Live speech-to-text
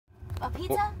A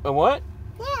pizza? A what?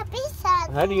 Yeah, pizza.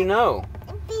 How do you know?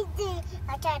 Pizza.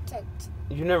 I got it.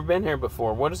 You've never been here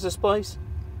before. What is this place?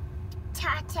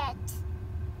 Chocolate.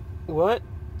 What?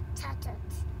 Chocolate.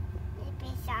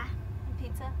 Pizza.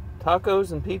 Pizza?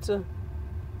 Tacos and pizza?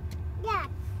 Yeah.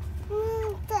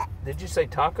 Did you say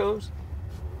tacos?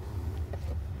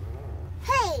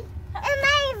 Hey, in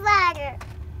my water.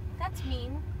 That's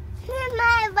mean. In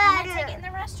my I'm gonna water. take it in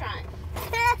the restaurant.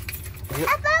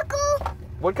 A buckle.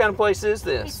 What kind of place is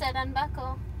He this? said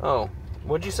unbuckle. Oh,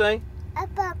 what'd you say? A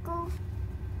buckle.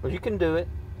 Well, you can do it.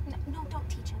 No, don't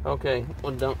teach him. Okay,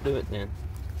 well, don't do it then.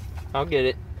 I'll get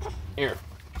it. Here.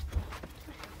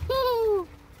 All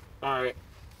right.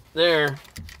 There.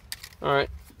 All right.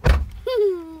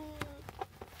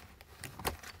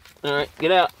 All right,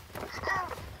 get out.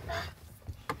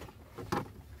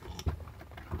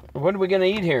 What are we going to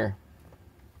eat here?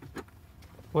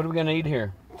 What are we going to eat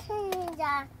here?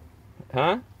 Pizza.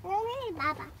 Huh?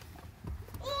 Baba.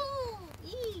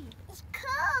 It's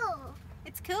cool.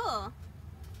 It's cool.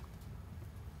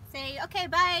 Say, okay,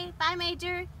 bye. Bye,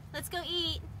 Major. Let's go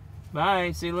eat.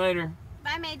 Bye. See you later.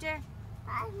 Bye, Major.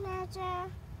 Bye,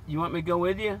 Major. You want me to go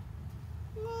with you?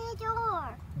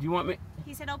 Door. Do you want me?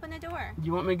 He said open the door.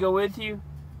 You want me to go with you?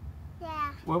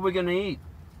 Yeah. What are we going to eat?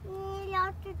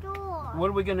 Lock the door. What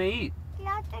are we going to eat?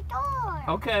 Lock the door.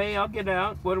 Okay, I'll get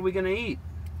out. What are we going to eat?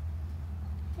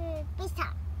 Pizza.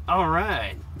 All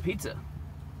right. Pizza.